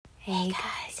Hey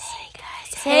guys!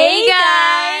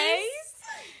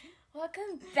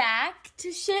 Welcome back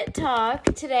to Shit Talk.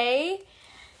 Today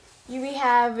we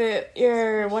have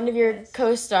one of your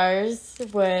co-stars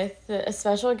with a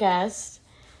special guest.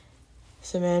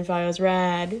 Samantha Files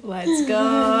Rad. Let's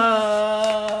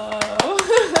go!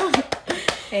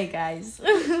 Hey guys.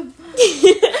 Hey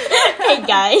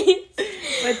guys.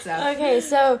 What's up? Okay,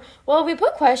 we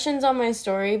put questions on my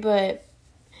story, but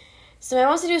Samantha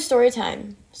wants to do story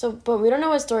time. But we don't know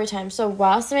what story time. So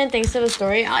while Samantha thinks of a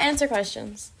story, I'll answer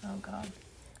questions. Oh god.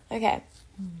 Okay.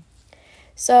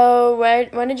 So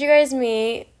when did you guys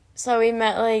meet? So we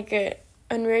met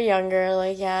when we were younger,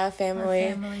 family. Our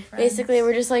family friends. Basically,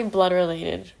 we're just blood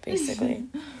related, basically.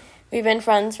 We've been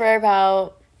friends for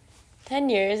about 10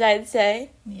 years, I'd say.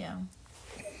 Yeah.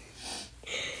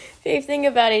 Favorite thing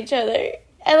about each other.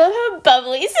 I love how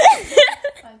bubbly.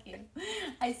 Fuck you.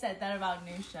 I said that about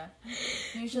Nusha.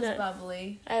 Nusha's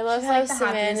bubbly. I love She's how the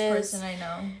Samantha happiest is. person I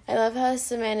know. I love how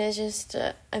Samantha is just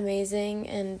amazing,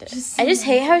 and I just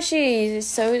hate how she's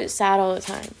so sad all the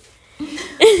time.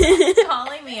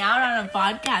 Calling me out on a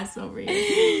podcast over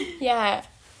here. Yeah.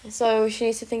 So she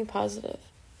needs to think positive.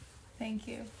 Thank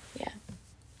you. Yeah.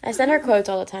 I send her quotes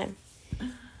all the time.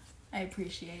 I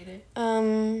appreciate it.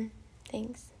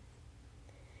 Thanks.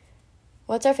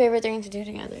 What's our favorite thing to do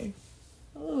together?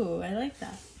 Ooh, I like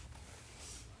that.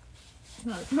 It's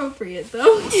not appropriate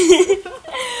though.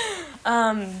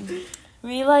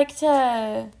 We like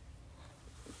to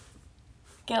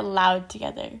get loud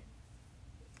together.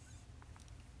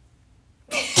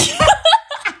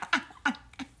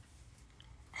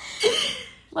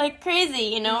 Like crazy,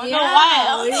 you know? Yeah, Go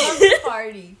wild. we love to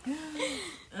party.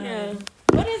 Yeah.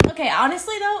 Okay,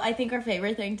 honestly though, I think our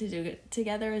favorite thing to do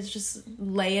together is just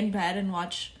lay in bed and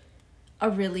watch a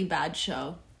really bad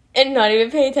show. And not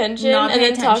even pay attention.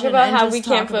 Talk about how we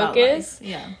can't focus.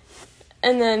 Yeah.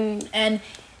 And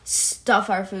stuff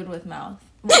our food with mouth.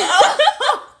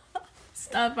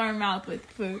 Stuff our mouth with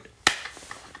food.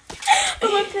 I'm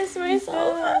gonna piss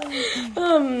myself.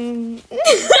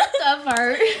 Stuff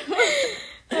our...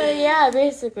 Yeah,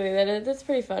 basically. That's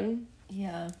pretty fun.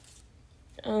 Yeah.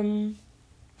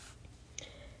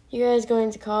 You guys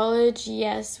going to college?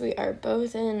 Yes, we are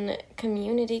both in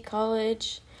community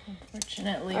college.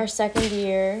 Unfortunately. Our second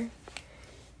year.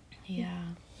 Yeah.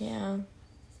 Yeah.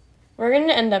 We're going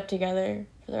to end up together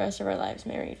for the rest of our lives,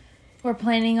 married. We're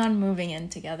planning on moving in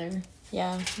together.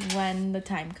 Yeah. When the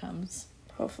time comes.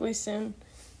 Hopefully soon.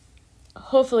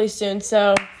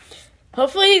 So,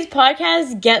 hopefully these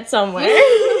podcasts get somewhere.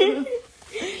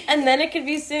 And then it could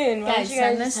be soon. Guys,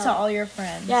 send this to all your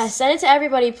friends. Yeah, send it to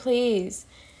everybody, please.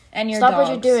 And your Stop dogs.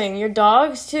 what you're doing. Your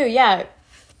dogs, too. Yeah.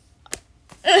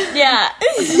 Yeah.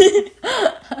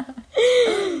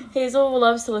 Hazel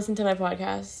loves to listen to my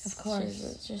podcast. Of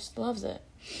course. She just loves it.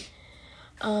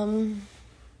 Oh,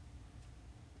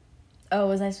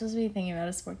 was I supposed to be thinking about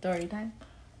a story time?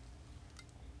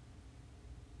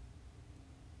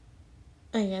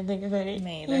 I can't think of any.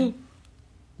 Me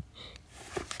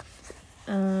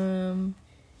either.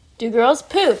 Do girls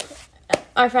poop?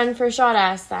 Our friend for shot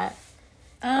asked that.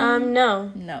 No.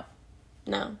 No.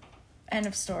 No. End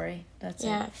of story. That's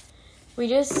Yeah. We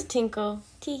just tinkle.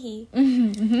 Teehee.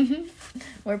 it.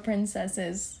 We're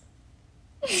princesses.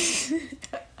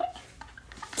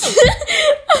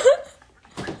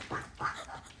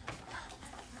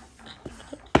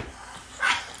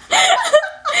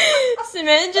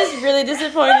 Samantha just really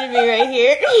disappointed me right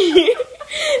here.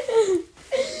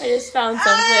 I just found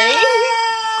something.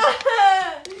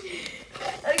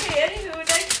 Okay, anywho,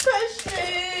 next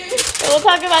question. We'll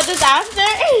talk about this after.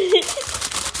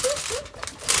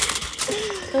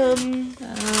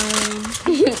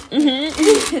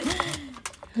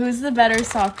 Who's the better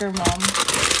soccer mom?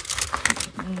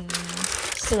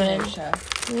 Samantha.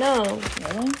 Nusha. No.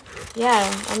 Really? Yeah,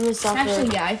 I'm the soccer.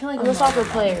 Actually, yeah, I feel like I'm the soccer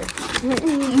player.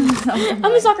 I'm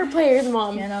the soccer player, the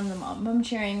mom. And I'm the mom. I'm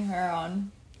cheering her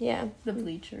on Yeah. the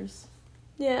bleachers.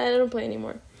 Yeah, I don't play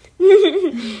anymore.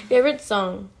 Favorite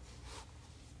song?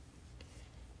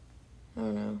 I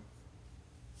don't know.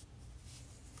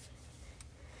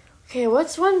 Okay,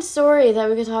 what's one story that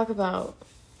we could talk about?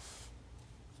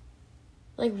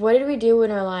 What did we do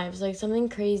in our lives? Something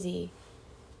crazy.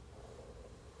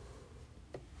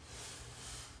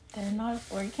 They're not,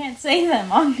 we can't say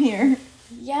them on here.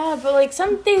 Yeah, but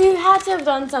something, we had to have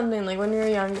done something when we were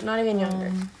young, not even younger.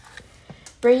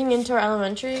 Breaking into our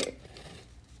elementary.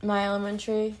 My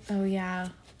elementary. Oh, yeah.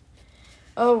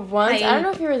 Oh, once. I don't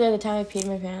know if you were there the time I peed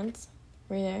my pants.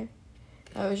 Were you there?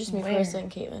 Oh, it was just me, Where? Carissa,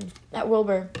 and Caitlin. At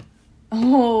Wilbur.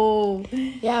 Oh.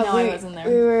 Yeah, No, I wasn't there.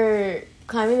 We were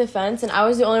climbing the fence, and I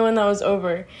was the only one that was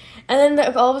over. And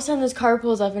then all of a sudden, this car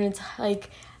pulls up, and it's like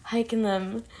hiking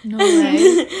them. No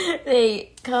way.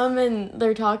 They come and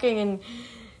they're talking, and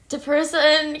to person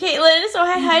Caitlin, so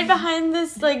I hide behind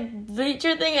this like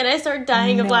bleacher thing, and I start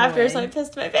dying of No laughter. way. So I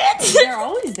pissed my pants. They're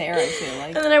always there, I feel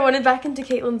like. And then I went back into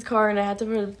Caitlin's car, and I had to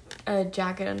put a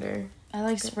jacket under. I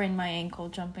like sprained my ankle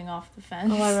jumping off the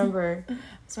fence. Oh, I remember. I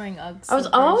was wearing Uggs. I was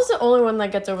always the only one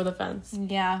that gets over the fence.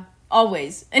 Yeah,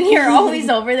 always. And you're always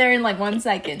over there in like 1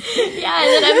 second. Yeah, and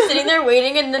then I'm sitting there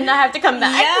waiting, and then I have to come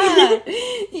back. Yeah.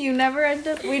 We never end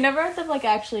up like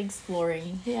actually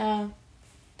exploring. Yeah.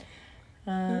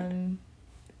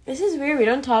 This is weird. We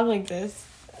don't talk like this.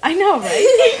 I know,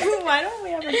 right? Why don't we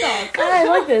ever talk? I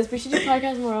like this. We should do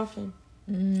podcasts more often.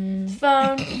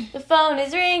 The phone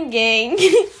is ringing.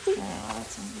 Oh, that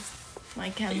sounds... My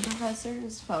chem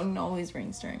professor's phone always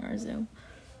rings during our Zoom.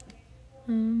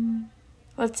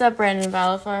 What's up, Brandon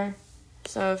Balafar?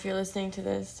 So if you're listening to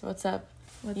this, what's up?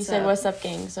 You said, what's up,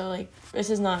 gang? So, like, this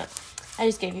is not... I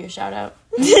just gave you a shout out.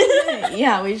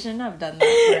 Yeah, we shouldn't have done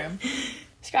that for him.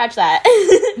 Scratch that.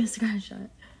 Scratch that.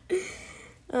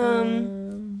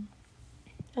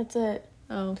 That's it.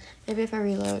 Oh. Maybe if I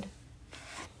reload.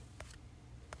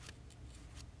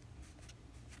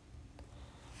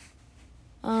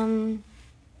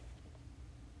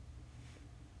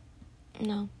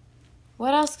 No.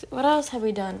 What else have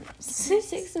we done?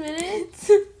 6 minutes?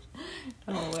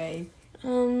 No way.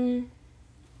 I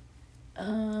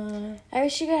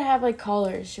wish you could have like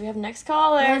callers. Should we have next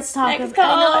caller? Let's talk next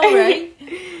about... caller. I know, right?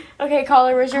 Okay,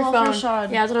 caller, where's your Call phone? for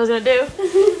Sean. Yeah, that's what I was gonna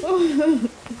do.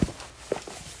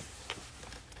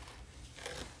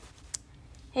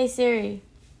 Hey Siri.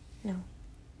 No.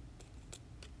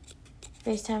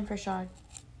 FaceTime for Sean.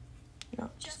 No,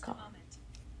 just call.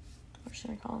 We're just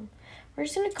gonna call him. We're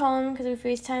just gonna call him because we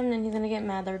FaceTime, then he's gonna get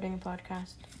mad that we're doing a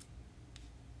podcast.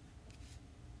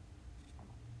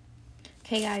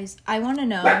 Okay, guys, I want to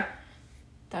know...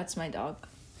 That's my dog.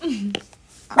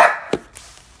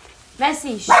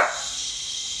 Messi,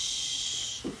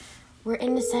 shh. We're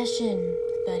in the session,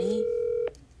 buddy.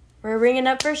 We're ringing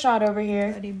up for Shot over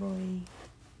here. Buddy boy.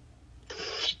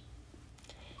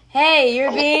 Hey,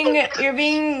 you're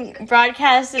being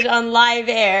broadcasted on live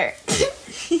air.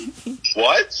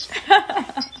 What?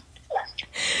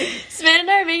 Sven and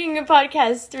I are making a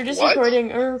podcast. We're just What?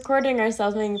 recording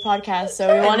ourselves making a podcast.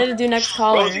 So we wanted to do next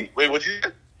caller. Rosie, wait, what'd you say?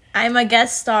 I'm a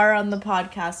guest star on the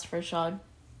podcast for Sean.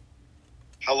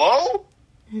 Hello?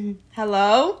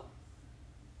 Hello?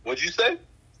 What'd you say?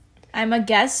 I'm a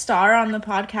guest star on the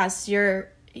podcast.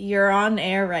 You're on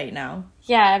air right now.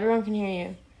 Yeah, everyone can hear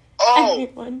you. Oh,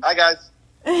 Everyone. hi guys.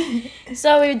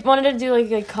 So we wanted to do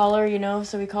like a caller,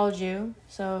 so we called you.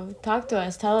 So talk to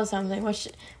us. Tell us something. What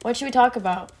should we talk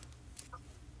about?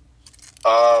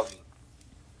 Let's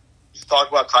talk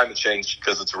about climate change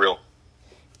because it's real.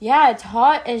 Yeah, it's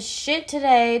hot as shit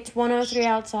today. It's 103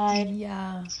 outside.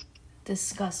 Yeah.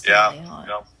 Disgustingly Yeah, hot. you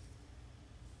know.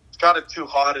 It's kind of too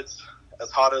hot. It's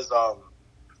as hot as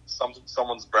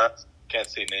someone's breath. Can't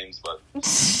say names, but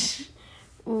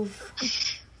Oof.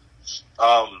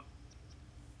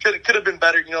 could have been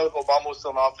better. If Obama was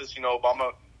still in office.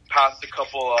 Obama passed a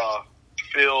couple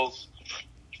bills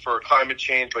for climate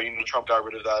change, but Trump got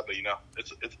rid of that. But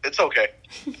it's okay.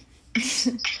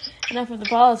 Enough of the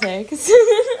politics.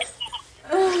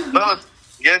 No, let's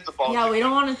get into politics. Yeah, we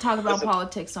don't want to talk about Listen,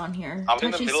 politics on here. I'm in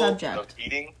the Touchy middle subject. of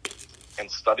eating and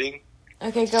studying.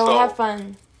 Okay, go So- have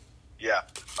fun. Yeah.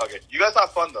 Okay. You guys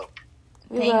have fun though.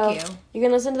 We Thank will. you. You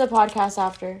can listen to the podcast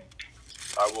after.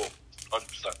 I will.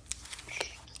 100%.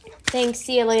 Thanks.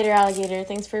 See you later, alligator.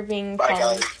 Thanks for being Bye,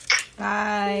 caller. guys.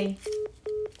 Bye.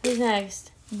 Who's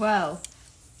next? Well.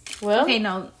 Will? Okay,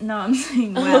 no, I'm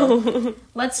saying well.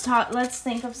 Let's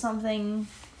think of something.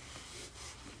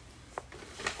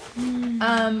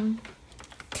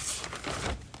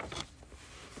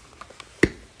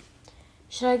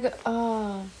 Should I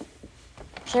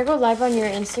go live on your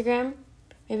Instagram?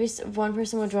 Maybe one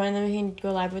person will join them. We can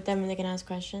go live with them and they can ask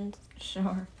questions.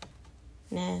 Sure.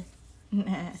 Nah,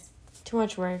 Nah. too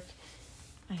much work.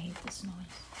 I hate this noise.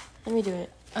 Let me do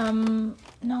it.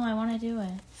 No, I want to do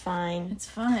it. Fine. It's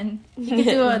fun. You can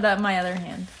do it with my other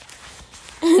hand.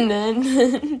 And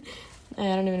then I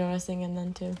don't even know what I was singing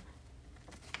then too.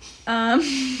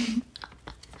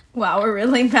 Wow, we're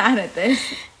really bad at this.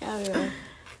 Yeah, we are.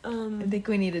 I think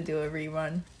we need to do a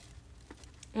rerun.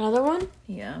 Another one?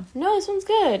 Yeah. No, this one's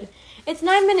good. It's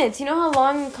 9 minutes. You know how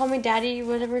long Call Me Daddy,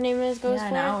 whatever her name is, goes Yeah,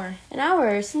 for? an hour. An hour.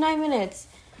 It's 9 minutes.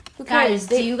 Who Guys, cares?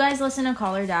 do you guys listen to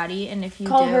Call Her Daddy? And if you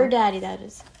call do, her daddy, that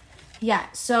is. yeah.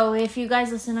 So if you guys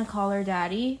listen to Call Her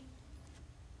Daddy,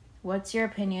 What's your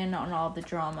opinion on all the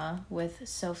drama with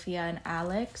Sophia and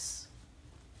Alex?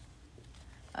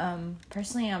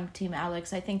 Personally, I'm Team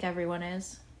Alex. I think everyone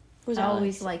is. Who's I Alex?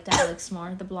 always liked Alex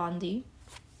more, the blondie.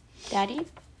 Daddy?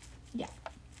 Yeah.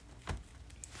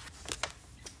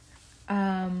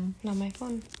 Not my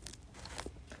phone.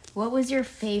 What was your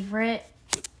favorite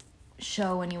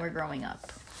show when you were growing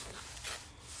up?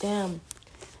 Damn.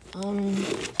 I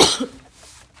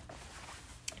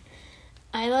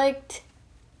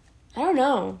don't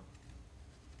know.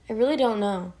 I really don't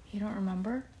know. You don't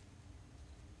remember?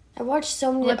 I watched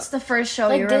so many. What's the first show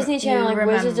like you Disney Channel, like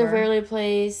remember? Wizards of Waverly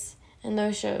Place, and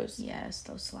those shows. Yes,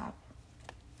 those slap.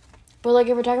 But like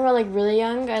if we're talking about like really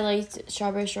young, I liked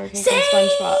Strawberry Shortcake Same! and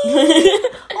SpongeBob.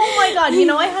 Oh my god! You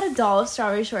know I had a doll of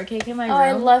Strawberry Shortcake in my room. Oh,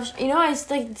 I love. You know, I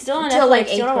like still on Until Netflix. like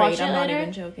Do 8th you want to watch grade. it I'm not later?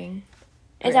 even joking.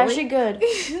 It's Really? actually good.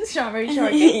 Strawberry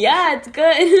Shortcake. Yeah, it's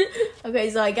good. Okay,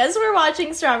 so I guess we're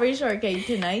watching Strawberry Shortcake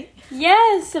tonight.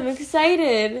 Yes, I'm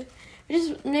excited.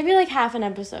 Just maybe like half an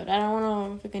episode. I don't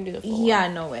know if we can do the full. Yeah,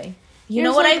 one. no way. You Here's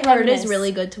know what like I've heard is reminisce.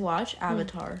 really good to watch?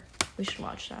 Avatar. We should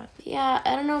watch that. Yeah,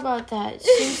 I don't know about that. It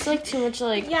seems like too much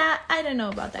like. Yeah, I don't know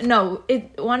about that. No,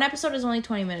 one episode is only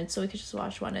 20 minutes, so we could just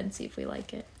watch one and see if we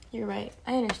like it. You're right.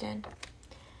 I understand.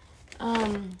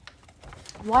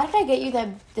 Why did I get you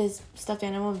this stuffed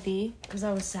animal bee? Because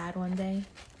I was sad one day,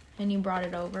 and you brought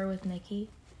it over with Nikki.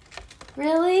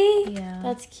 Really? Yeah.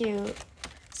 That's cute.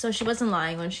 So she wasn't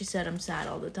lying when she said I'm sad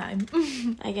all the time.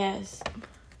 I guess.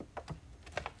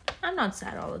 I'm not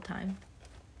sad all the time.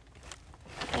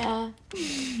 Yeah.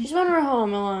 Just when we're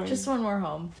home alone. Just when we're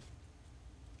home.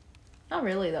 Not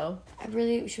really, though. Should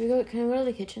we go? Can we go to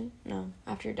the kitchen? No.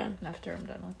 After you're done. After I'm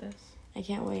done with this. I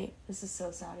can't wait. This is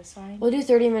so satisfying. We'll do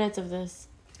 30 minutes of this.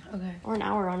 Okay. Or an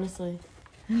hour, honestly.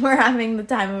 We're having the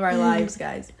time of our lives,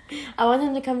 guys. I want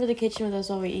them to come to the kitchen with us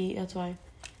while we eat. That's why.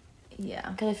 Yeah.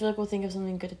 Because I feel like we'll think of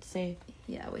something good to say.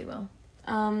 Yeah, we will.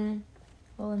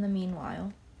 Well, in the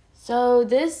meanwhile. So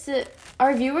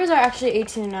our viewers are actually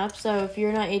 18 and up. So if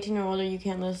you're not 18 or older, you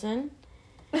can't listen.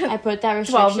 I put that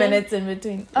restriction. 12 minutes in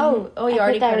between. Oh, you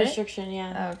already put that put it? restriction,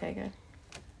 yeah. Oh, okay, good.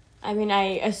 I mean,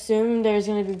 I assume there's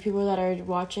going to be people that are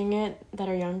watching it that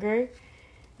are younger.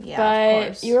 Yeah, but of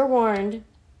course. you were warned.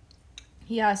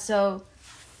 Yeah, so...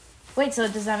 Wait, so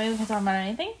does that mean we can talk about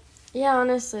anything? Yeah,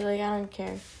 honestly, like, I don't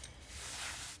care.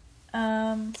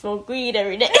 Smoke weed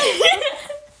every day.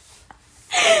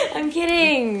 I'm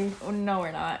kidding. Oh, no,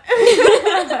 we're not.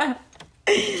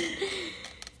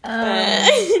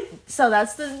 So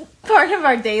that's the part of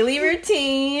our daily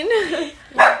routine.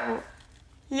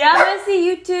 Yeah, Messi,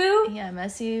 you too? Yeah,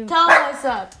 Messi. Tell him what's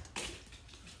up.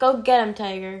 Go get him,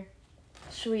 Tiger.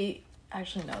 Should we...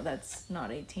 Actually, no, that's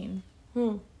not 18.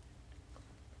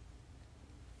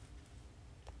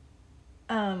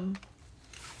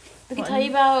 We can tell you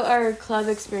about our club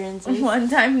experiences. One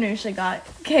time Nusha got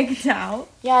kicked out.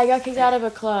 Yeah, I got kicked out of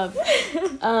a club.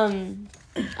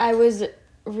 I was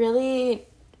really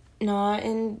not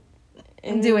in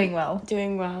Doing well.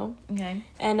 Doing well. Okay.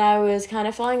 And I was kind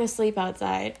of falling asleep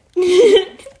outside.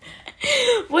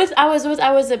 I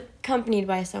was accompanied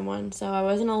by someone, so I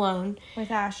wasn't alone. With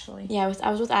Ashley. Yeah,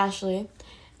 I was with Ashley,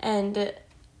 and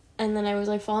then I was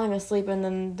like falling asleep, and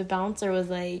then the bouncer was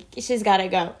like, "She's gotta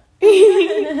go."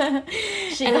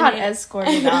 She got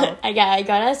escorted out. I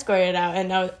got escorted out,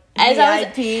 and as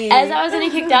VIP. I was getting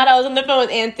kicked out, I was on the phone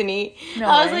with Anthony. No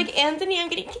I was way. like, "Anthony, I'm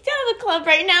getting kicked out of the club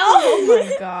right now." Oh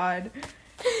my god.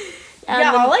 Yeah,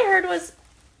 then- all I heard was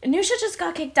Nusha just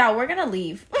got kicked out. We're gonna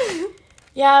leave.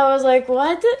 Yeah, I was like,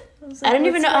 "What?" I don't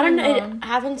even know. I don't know. know. It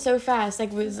happened so fast.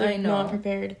 Like, was I like know. not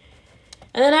prepared.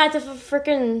 And then I had to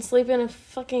freaking sleep in a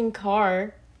fucking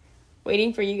car,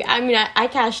 waiting for you. I mean, I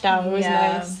cashed out. It was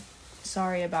nice.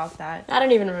 Sorry about that. I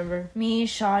don't even remember. Me,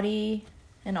 Shadi,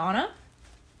 and Anna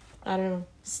I don't know.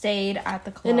 stayed at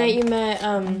the The club. night you met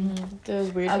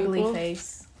those weird Ugly people.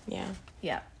 face. Yeah.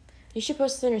 Yeah. You should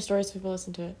post this in your stories so people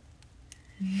listen to it.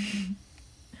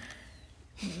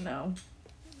 No.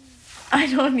 I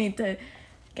don't need to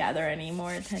gather any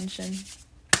more attention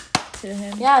to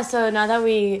him. Yeah. So now that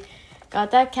we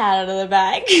got that cat out of the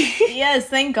bag. Yes,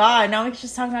 thank God. Now we can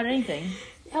just talk about anything.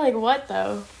 Yeah. Like what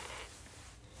though?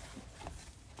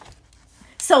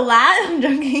 So I'm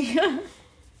joking.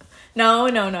 No.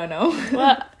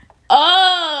 What?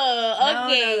 Oh. No,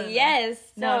 Okay. no, no. Yes.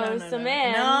 No.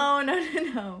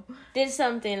 Samantha No. did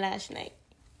something last night.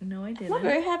 No, I I'm didn't. not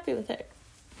very happy with her.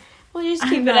 We'll just I'm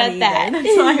keep it not at either. that.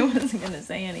 That's why I wasn't gonna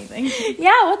say anything.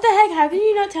 Yeah, what the heck? How can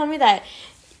you not tell me that?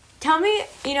 Tell me,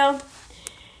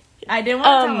 I didn't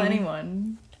want to tell Um,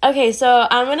 anyone. okay, so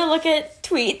I'm gonna look at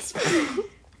tweets.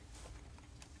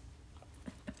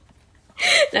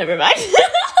 Never mind.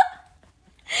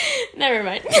 Never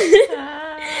mind.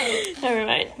 Never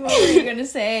mind. What were you gonna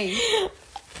say?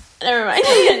 Never mind.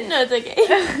 No, it's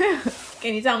okay.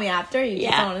 Can you tell me after? You just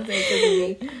Yeah. don't want to say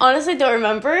it because of me. Honestly, don't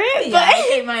remember it. Yeah, But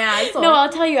okay, my asshole. no, I'll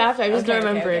tell you after. I just Okay, don't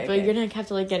remember okay, it. But okay. you're gonna have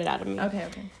to like get it out of me Okay.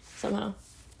 somehow.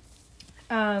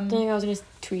 Don't think I was gonna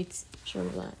tweets. Just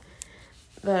remember that.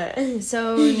 But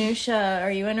So, Nusha,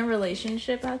 are you in a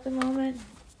relationship at the moment?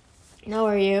 no,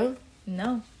 are you?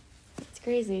 No. It's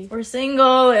crazy. We're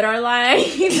single in our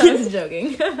life. I was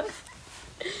joking.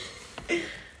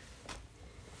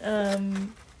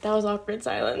 That was awkward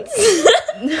silence.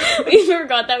 We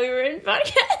forgot that we were in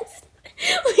podcast.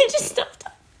 We just stopped.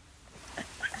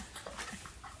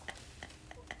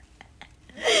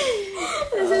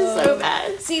 This is so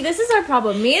bad. See, this is our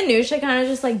problem. Me and Nusha kind of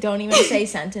just like don't even say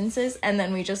sentences and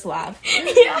then we just laugh.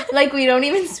 Yeah. Like we don't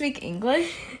even speak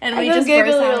English and we go just burst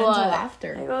giggly out a into lot. I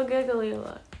laughter. go giggly a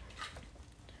lot.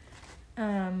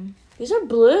 These These are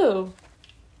blue.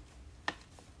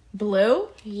 blue?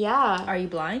 Yeah. Are you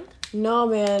blind? No,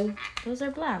 man. Those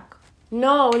are black.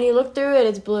 No, when you look through it,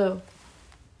 it's blue.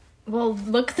 Well,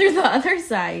 look through the other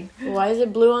side. Why is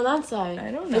it blue on that side?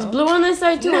 I don't It's know. blue on this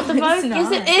side too. No, What the fuck? it's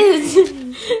Yes, not. it is.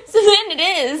 So then it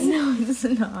is. No, it's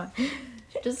not.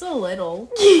 Just a little.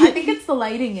 I think it's the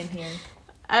lighting in here.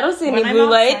 I don't see any When I'm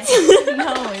blue outside- lights.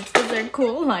 No, it's because they're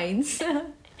cool lights.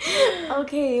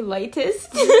 Okay,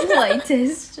 lightest.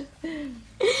 Lightest.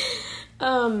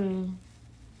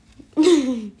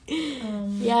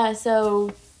 Yeah,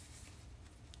 so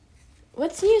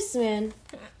what's news, man?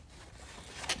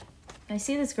 I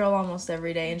see this girl almost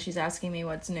every day, and she's asking me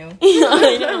what's new.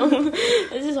 I know.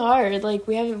 This is hard. Like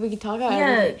we can talk about Yeah.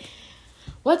 everything.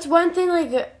 What's one thing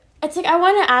like? It's like I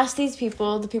want to ask these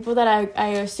people, the people that I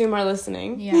assume are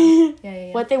listening,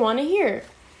 Yeah. what they want to hear.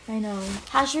 I know.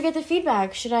 How should we get the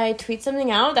feedback? Should I tweet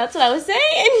something out? That's what I was saying.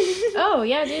 Oh,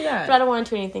 yeah, do that. But I don't want to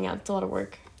tweet anything out. It's a lot of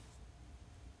work.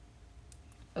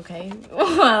 Okay.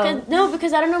 Well, No,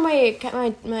 because I don't know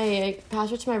my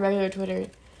password to my regular Twitter.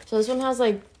 So this one has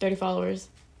like 30 followers.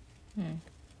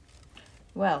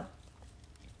 well.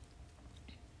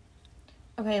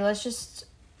 Okay, let's just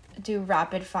do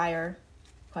rapid fire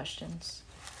questions.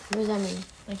 What does that mean?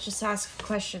 Let's just ask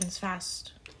questions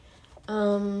fast.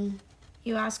 When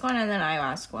You ask one, and then I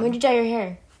ask one. did you dye your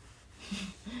hair?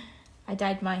 I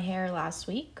dyed my hair last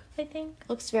week, I think.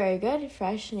 Looks very good,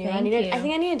 fresh, new. Thank I you.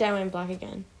 think I need to dye mine black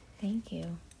again. Thank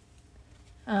you.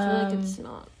 I feel like it's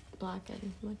not black as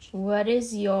much. What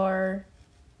is your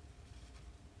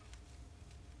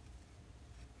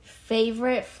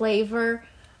favorite flavor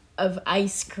of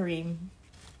ice cream?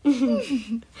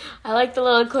 I like the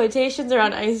little quotations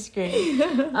around ice cream.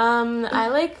 I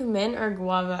like mint or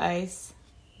guava ice.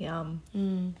 Yum.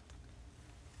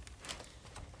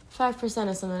 5%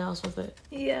 of something else with it.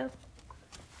 Yeah.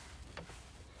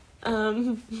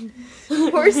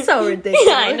 We're so ridiculous.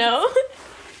 I know.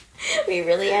 We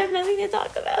really have nothing to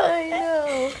talk about. I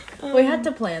know. We had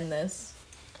to plan this.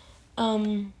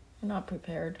 Um. I'm not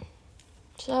prepared.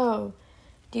 So,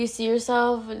 do you see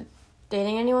yourself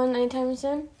dating anyone anytime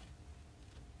soon?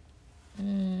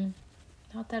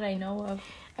 Not that I know of.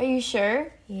 Are you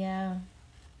sure? Yeah.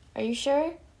 Are you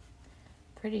sure?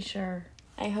 Pretty sure.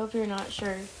 I hope you're not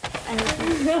sure.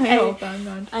 I hope I'm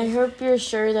not. I hope you're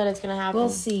sure that it's gonna happen. We'll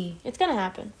see. It's gonna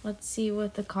happen. Let's see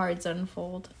what the cards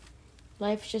unfold.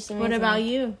 Life's just amazing. What about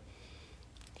you?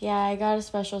 Yeah, I got a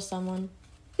special someone.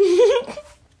 His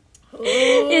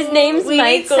name's we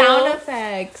Michael. need sound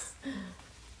effects.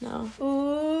 No.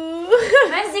 Ooh.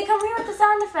 Messi, come here with the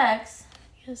sound effects.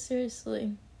 Yeah,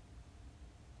 seriously.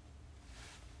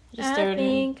 Just I throw it in.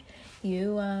 think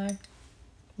you are.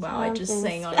 Wow, I just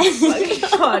Something sang on a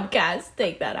fucking podcast.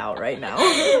 Take that out right now.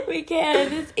 We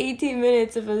can't. It's 18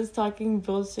 minutes of us talking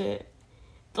bullshit.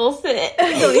 Bullshit.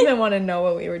 I don't even want to know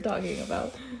what we were talking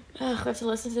about. Ugh, we have to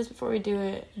listen to this before we do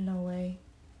it. No way.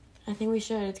 I think we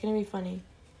should. It's gonna be funny.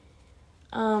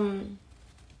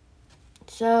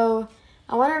 So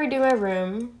I want to redo my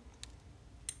room.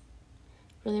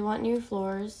 Really want new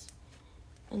floors,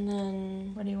 and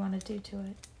then What do you want to do to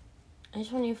it? I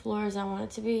just want new floors. I want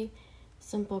it to be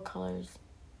simple colors.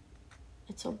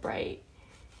 It's so bright.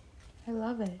 I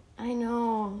love it. I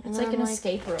know. And It's then like I'm an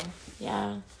escape room.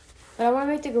 Yeah, but I want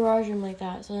to make the garage room like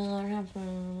that, so then I don't have to. You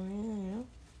know.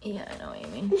 Yeah, I know what you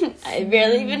mean. I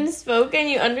barely even spoke, and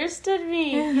you understood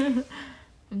me.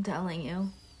 I'm telling you.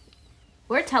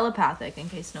 We're telepathic, in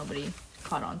case nobody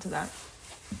caught on to that.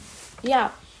 Yeah.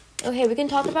 Okay, we can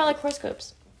talk about like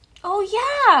horoscopes. Oh,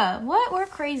 yeah! What? We're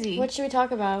crazy. What should we talk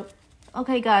about?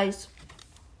 Okay, guys.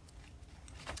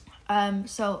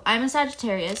 So I'm a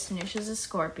Sagittarius, Nisha's a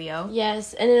Scorpio.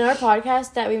 Yes, and in our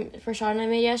podcast that we for Sean and I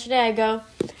made yesterday, I go,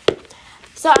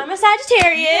 so I'm a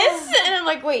Sagittarius, and I'm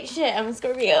like, wait, shit, I'm a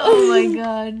Scorpio. Oh my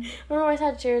god. I don't know why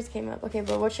Sagittarius came up. Okay,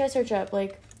 but what should I search up?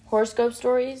 Like horoscope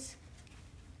stories?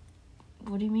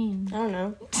 What do you mean? I don't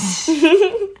know.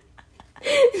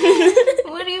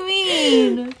 What do you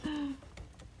mean?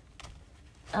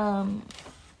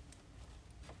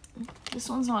 This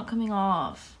one's not coming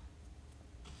off.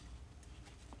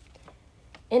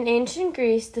 In ancient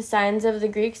Greece, the signs of the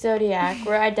Greek zodiac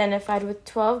were identified with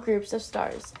 12 groups of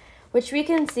stars, which we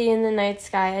can see in the night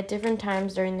sky at different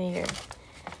times during the year.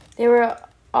 They were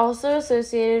also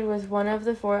associated with one of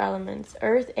the 4 elements,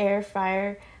 earth, air,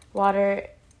 fire, water,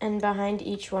 and behind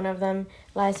each one of them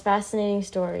lies fascinating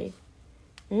story.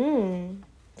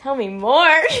 Tell me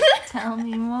more. Tell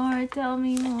me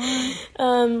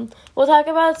more. We'll talk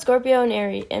about Scorpio and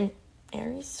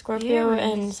Aries? Scorpio Aries.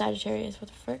 and Sagittarius. What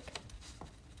the frick?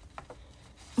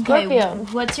 Okay, Scorpio.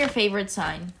 what's your favorite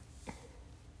sign?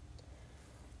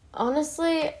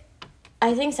 Honestly,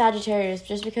 I think Sagittarius,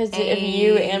 just because of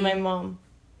you and my mom.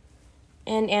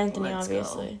 And Anthony, Let's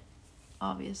obviously. go.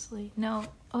 Obviously. No.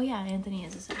 Oh yeah, Anthony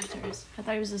is a Sagittarius. I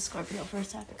thought he was a Scorpio for a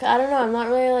second. I don't know, I'm not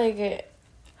really like...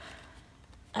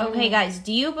 I don't Okay, know. guys,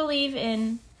 do you believe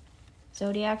in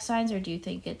zodiac signs or do you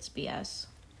think it's BS?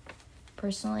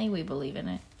 Personally, we believe in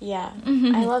it. Yeah,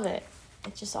 I love it.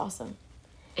 It's just awesome.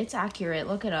 It's accurate.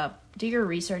 Look it up. Do your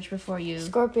research before you...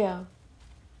 Scorpio.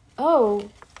 Oh.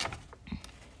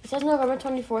 It says November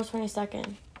 24th, 22nd.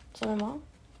 Is that my mom?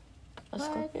 A What?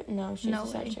 Scorpio? No, she's No a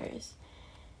way. Sagittarius.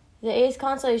 The 8th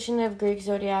constellation of Greek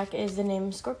zodiac is the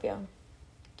name Scorpio.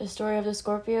 The story of the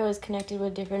Scorpio is connected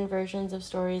with different versions of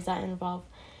stories that involve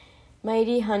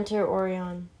mighty hunter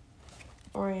Orion,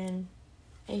 a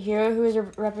hero who is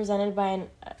represented by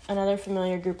another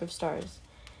familiar group of stars.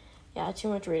 Yeah, too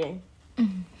much reading.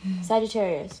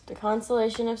 Sagittarius. The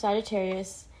constellation of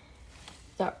Sagittarius,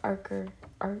 the Archer?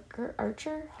 What's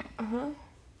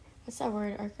that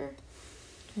word, Archer?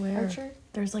 Where? Archer?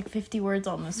 There's like 50 words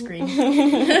on the screen.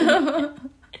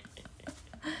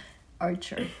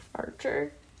 Archer.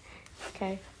 Archer.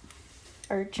 Okay.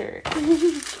 Archer.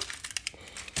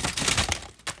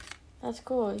 That's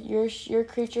cool. Your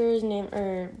creature is named,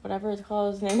 or whatever it's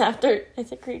called, is named after.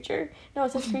 It's a creature. No,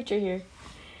 it says creature here.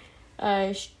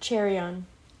 Cherion.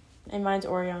 And mine's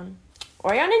Orion.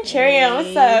 Orion and Cherion,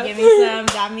 what's up? Give me some.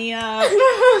 Dap me up.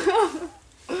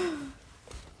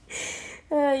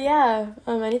 Yeah.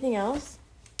 Anything else?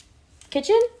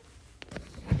 Kitchen?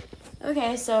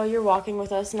 Okay, so you're walking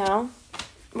with us now.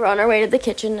 We're on our way to the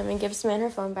kitchen. I'm gonna give Samantha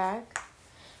her phone back.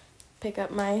 Pick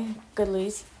up my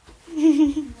goodlies.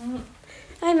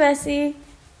 Hi, Messi.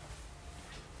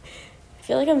 I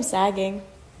feel like I'm sagging.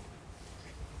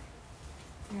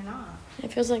 You're not.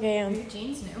 It feels like I am. Your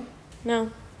jeans new.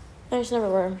 No, I just never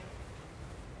wear them.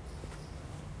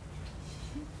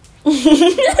 We're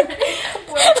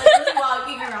literally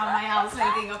walking around my house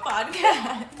making a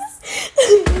podcast.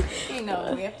 You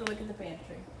know, we have to look at the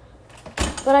pantry.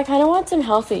 But I kind of want some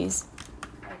healthies.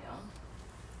 I don't.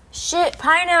 Shit,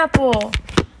 pineapple.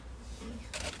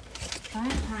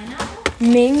 Pineapple?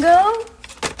 Mango.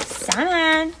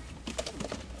 Salmon.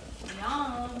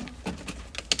 Yum.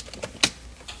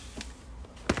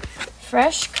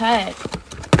 Fresh cut.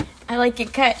 I like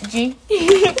it cut, G.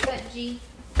 But G,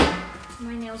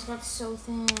 my nails got so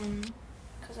thin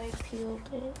because I peeled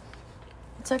it.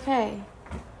 It's okay.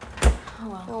 Oh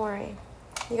well. Don't worry.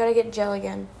 You gotta get gel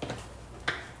again.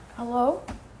 Hello?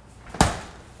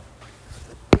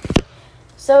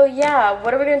 So, yeah,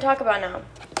 what are we gonna talk about now?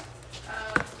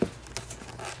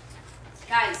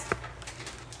 Guys.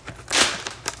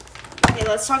 Okay,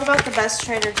 let's talk about the best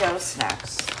Trader Joe's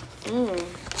snacks.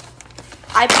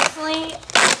 I personally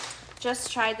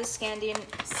just tried the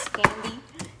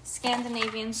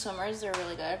Scandinavian Swimmers. They're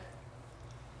really good.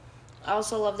 I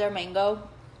also love their mango.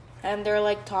 And they're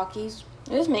like Takis.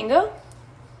 Is mango?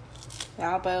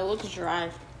 Yeah, but it looks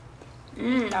dry.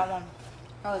 That one.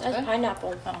 Oh, it's That's good?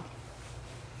 pineapple. Oh.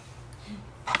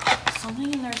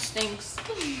 Something in there stinks.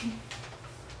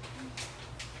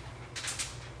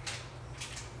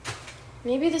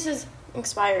 Maybe this is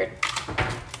expired.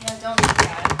 Yeah, don't eat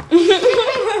that.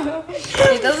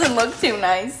 It doesn't look too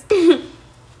nice.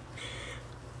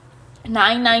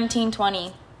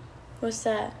 9/19/20. What's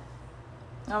that?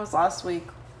 That was last week.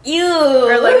 Ew!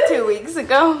 Or like 2 weeks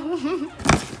ago.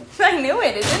 I knew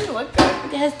it. It didn't look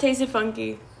good. It has tasted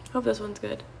funky. Hope this one's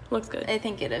good. Looks good. I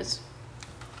think it is.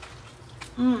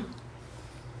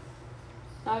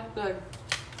 That's good.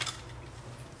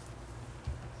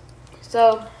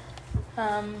 So,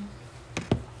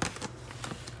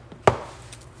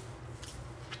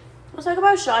 Let's talk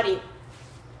about Shoddy.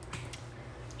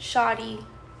 Shoddy.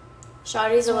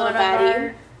 Shoddy's a little One of baddie.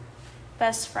 our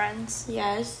best friends.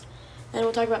 Yes. And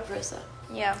we'll talk about Prissa.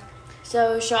 Yeah.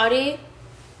 So Shoddy,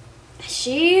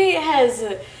 she has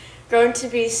grown to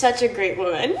be such a great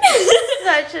woman.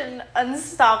 Such an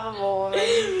unstoppable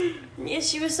woman. Yeah,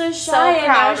 she was so So shy and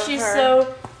now proud of she's her.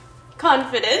 so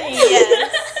confident.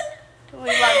 Yes. We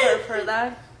love her for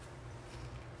that.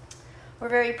 We're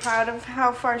very proud of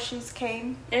how far she's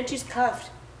came. And she's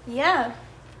cuffed. Yeah.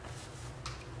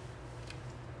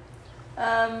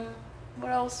 What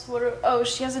else? Oh,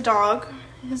 she has a dog.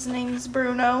 His name's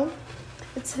Bruno.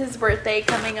 It's his birthday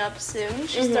coming up soon.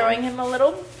 She's throwing him a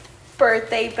little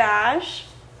birthday bash.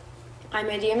 I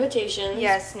made the invitation.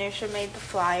 Yes, Nusha made the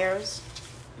flyers.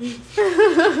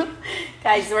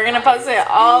 Guys, we're gonna post it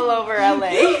all over LA.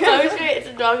 Oh shit, it's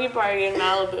a doggy party in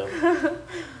Malibu.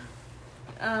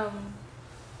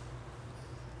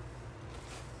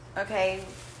 Okay.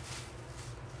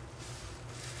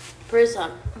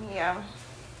 Prissa. Yeah.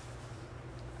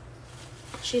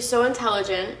 She's so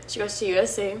intelligent. She goes to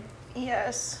USC.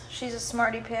 Yes, she's a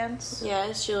smarty pants.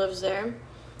 Yes, she lives there.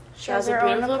 She has her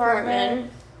own apartment.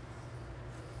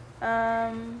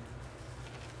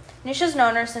 Nisha's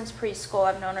known her since preschool.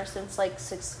 I've known her since like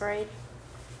 6th grade.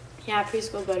 Yeah,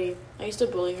 preschool buddy. I used to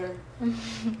bully her.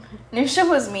 Nisha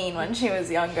was mean when she was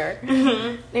younger.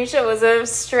 Nisha was a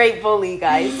straight bully,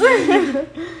 guys.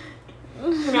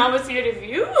 And I was scared of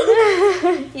you?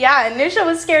 Yeah, and Nisha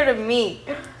was scared of me.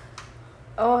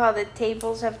 Oh, how the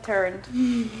tables have turned.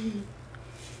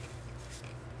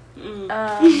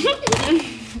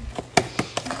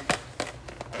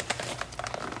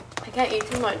 I can't eat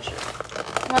too much.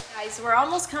 Well, guys, we're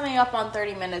almost coming up on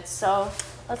 30 minutes, so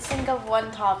let's think of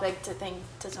one topic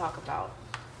to talk about.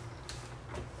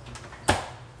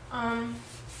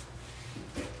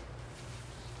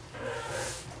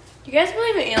 Do you guys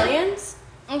believe in aliens?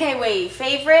 Okay, wait.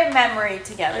 Favorite memory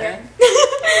together. Do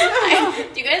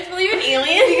you guys believe in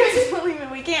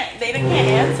aliens? We can't. They can't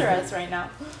answer us right now.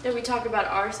 Then we talk about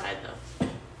our side though.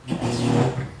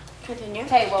 Continue.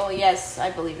 Okay, well, yes,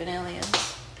 I believe in aliens.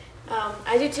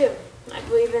 I do too. I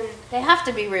believe in. They have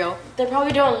to be real. They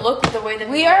probably don't look the way that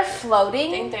We are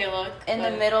floating think they look in the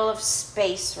but- middle of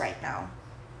space right now.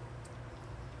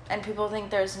 And people think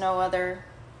there's no other...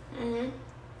 Mhm.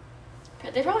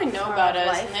 They probably know Form about of us,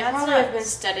 life. and they That's probably nuts. have been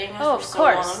studying us Oh, for of so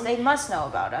course. long. They must know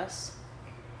about us.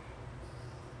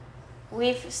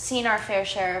 We've seen our fair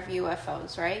share of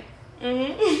UFOs, right?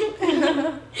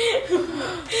 Mhm.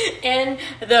 And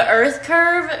the Earth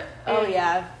curve. Oh,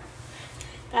 yeah.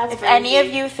 That's If crazy. any of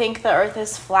you think the Earth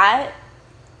is flat,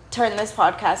 turn this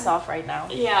podcast off right now.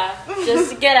 Yeah,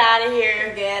 just get out of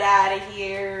here. Get out of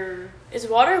here. Is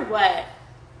water wet?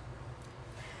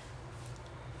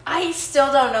 I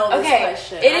still don't know this Okay,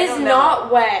 question. it I is don't know.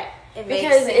 not wet It makes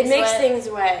because it things makes wet. things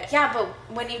wet. Yeah, but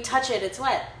when you touch it, it's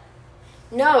wet.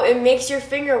 No, it makes your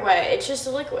finger wet. It's just a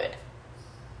liquid,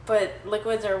 But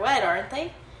liquids are wet, aren't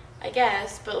they? I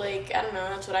guess. But like, I don't know.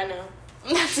 That's what I know.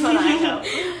 That's what I know.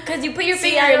 Because you put your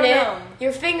See, finger I in don't it, know.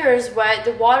 your finger is wet.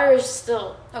 The water is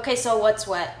still Okay, so what's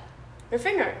wet? your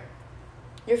finger.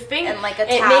 Your finger. And like a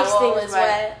it makes towel things is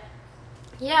wet.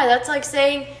 Yeah, that's like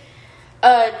saying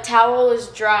a towel is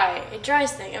dry. It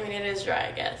dries things. I mean, it is dry,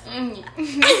 I guess.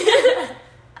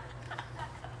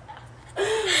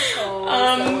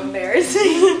 Oh, so embarrassing.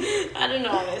 I don't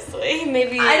know, honestly.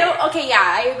 Maybe I don't. Okay, yeah,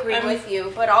 I agree I'm- with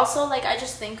you. But also, like, I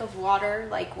just think of water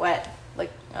like wet.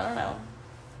 Like, I don't know.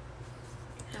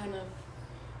 I don't know.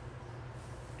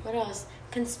 What else?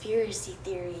 Conspiracy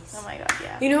theories. Oh my god,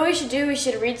 yeah. You know what we should do? We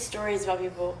should read stories about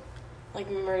people, like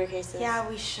murder cases. Yeah,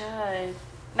 we should.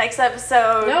 Next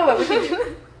episode. No, but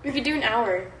we could do an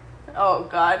hour. Oh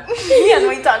god. Can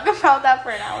we talk about that for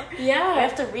an hour? Yeah. We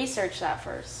have to research that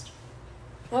first.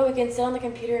 Well, we can sit on the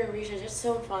computer and research. It's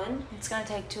so fun. It's gonna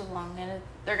take too long, and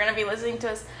they're gonna be listening to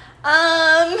us.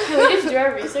 Can we just do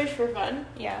our research for fun?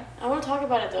 Yeah. I want to talk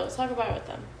about it though. Let's talk about it with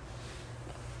them.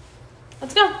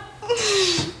 Let's go.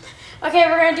 Okay,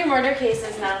 we're gonna do murder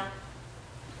cases now.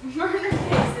 Murder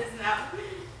cases now.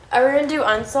 We're gonna do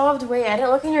unsolved. Wait, I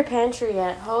didn't look in your pantry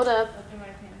yet. Hold up. Look in my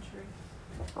pantry.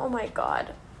 Oh my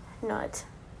god. Nut.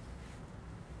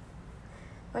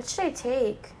 What should I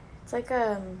take? It's like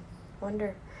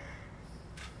wonder.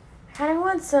 I kind of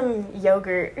want some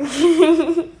yogurt.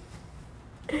 I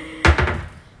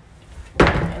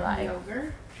lie.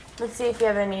 Yogurt. Let's see if you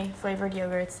have any flavored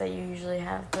yogurts that you usually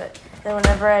have, but then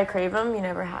whenever I crave them, you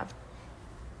never have.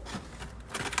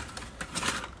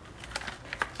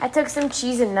 I took some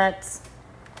cheese and nuts.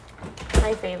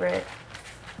 My favorite.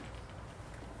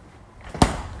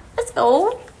 Let's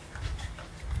go.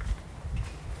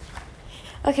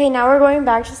 Okay, now we're going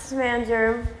back to Samantha's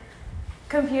room.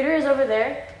 Computer is over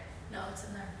there. No, it's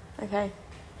in there. Okay.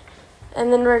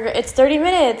 And then it's 30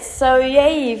 minutes. So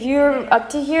yay, if you're up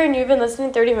to here and you've been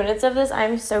listening 30 minutes of this,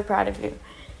 I'm so proud of you.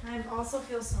 I also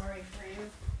feel sorry for you.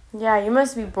 Yeah, you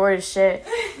must be bored as shit.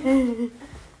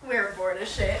 We're bored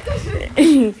as shit.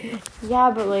 Yeah,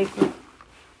 but like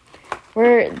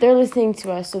they're listening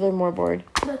to us, so they're more bored.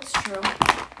 That's true.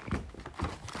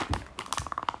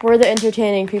 We're the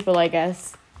entertaining people, I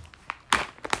guess.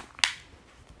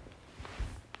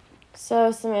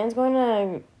 So Samantha's going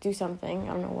to do something.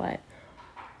 I don't know what.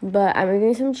 But I'm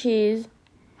making some cheese.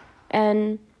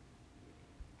 And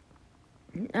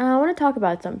I want to talk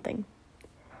about something.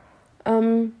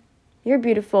 You're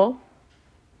beautiful.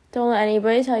 Don't let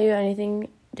anybody tell you anything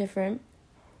different.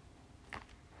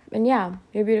 And yeah,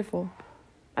 you're beautiful.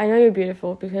 I know you're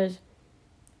beautiful because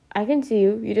I can see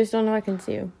you. You just don't know I can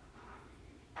see you.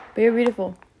 But you're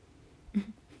beautiful.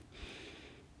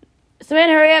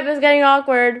 Samantha, hurry up. It's getting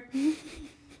awkward.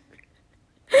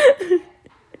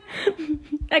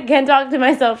 I can't talk to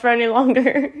myself for any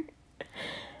longer.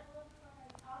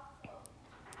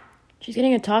 She's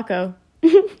getting a taco.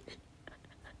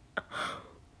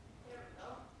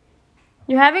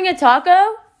 You're having a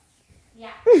taco?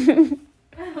 Yeah. I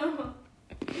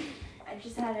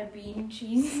just had a bean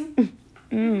cheese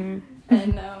and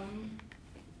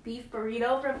beef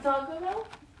burrito from Taco Bell.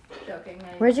 Joking.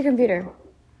 Where's your computer?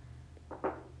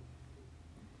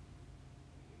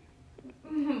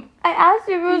 I asked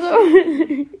you if it was over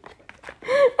there.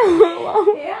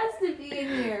 It has to be in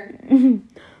here.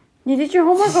 You did your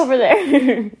homework over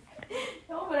there.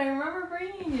 No, but I remember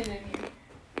bringing it in here.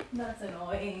 That's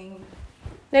annoying.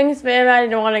 Thanks, babe. I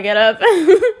didn't want to get up.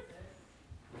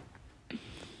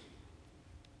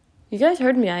 You guys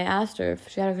heard me. I asked her if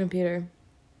she had a computer.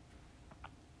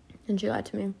 And she lied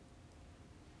to me.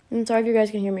 I'm sorry if you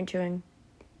guys can hear me chewing.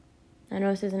 I know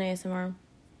this isn't ASMR.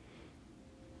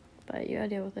 But you gotta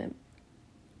deal with it.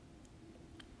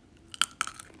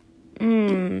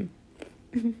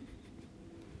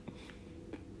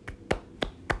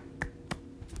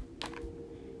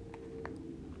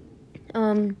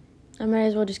 I might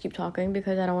as well just keep talking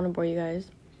because I don't want to bore you guys.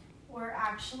 We're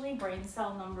actually brain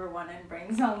cell number 1 and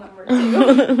brain cell number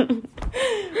 2.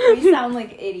 We sound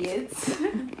like idiots.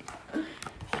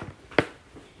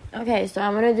 Okay, so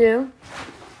I'm gonna do...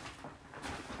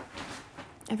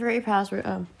 I forgot your password.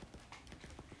 Oh.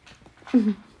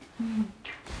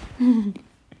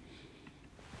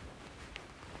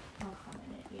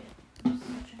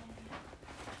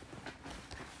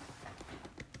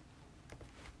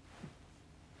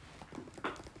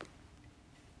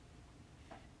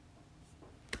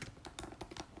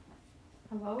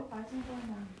 Hello? Why isn't it going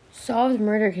down? Solved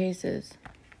murder cases.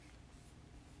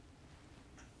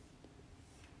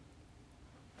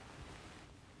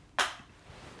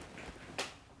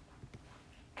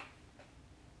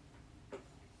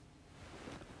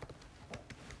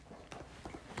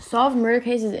 Solved murder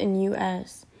cases in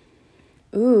U.S.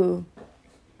 Ooh.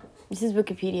 This is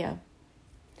Wikipedia.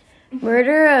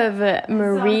 Murder of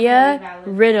Maria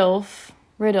Ridulph.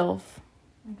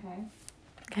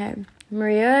 Okay.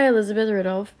 Maria Elizabeth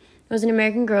Ridulph was an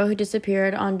American girl who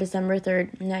disappeared on December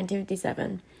 3rd,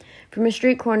 1957, from a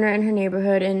street corner in her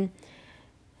neighborhood in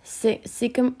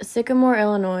Sycamore,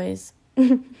 Illinois.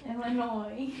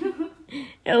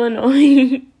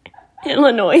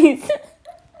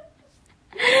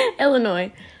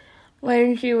 Illinois,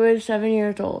 when she was 7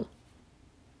 years old.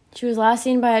 She was last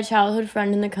seen by a childhood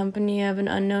friend in the company of an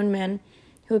unknown man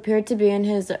who appeared to be in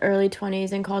his early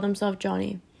 20s and called himself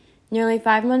Johnny. Nearly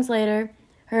 5 months later,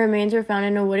 her remains were found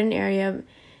in a wooded area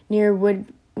near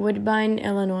Woodbine,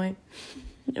 Illinois,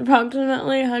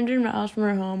 approximately 100 miles from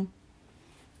her home.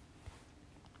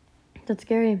 That's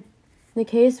scary. The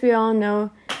case, well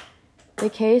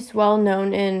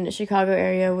known in the Chicago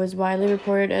area, was widely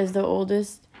reported as the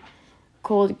oldest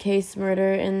cold case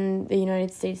murder in the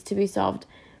United States to be solved.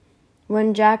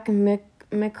 When Jack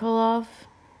Mikulov,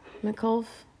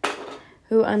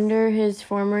 who under his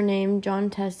former name John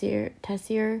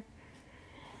Tessier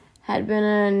had been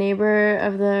a neighbor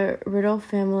of the Ridulph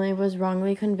family, was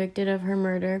wrongly convicted of her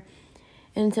murder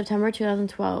in September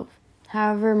 2012.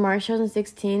 However, March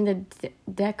 2016, the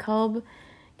DeKalb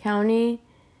County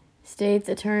State's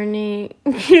Attorney...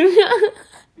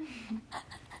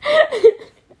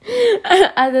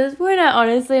 At this point, I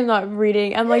honestly am not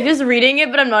reading. I'm like just reading it,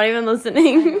 but I'm not even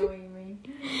listening. I know what you mean.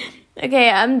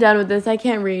 Okay, I'm done with this. I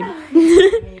can't read.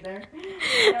 Neither.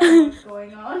 I don't know what's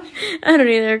going on. I don't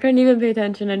either. I couldn't even pay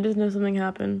attention. I just know something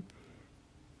happened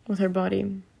with her body.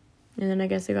 And then I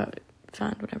guess it got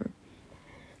found, whatever.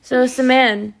 So,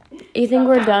 Saman, you think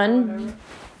we're done?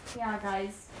 Yeah,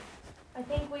 guys. I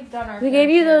think we've done our We gave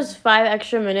you those 5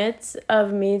 extra minutes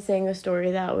of me saying a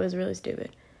story that was really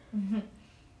stupid.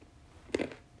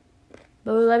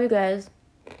 But we love you guys.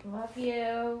 Love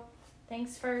you.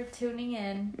 Thanks for tuning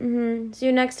in. See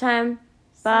you next time.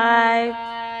 See you. Bye.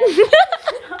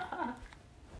 Bye.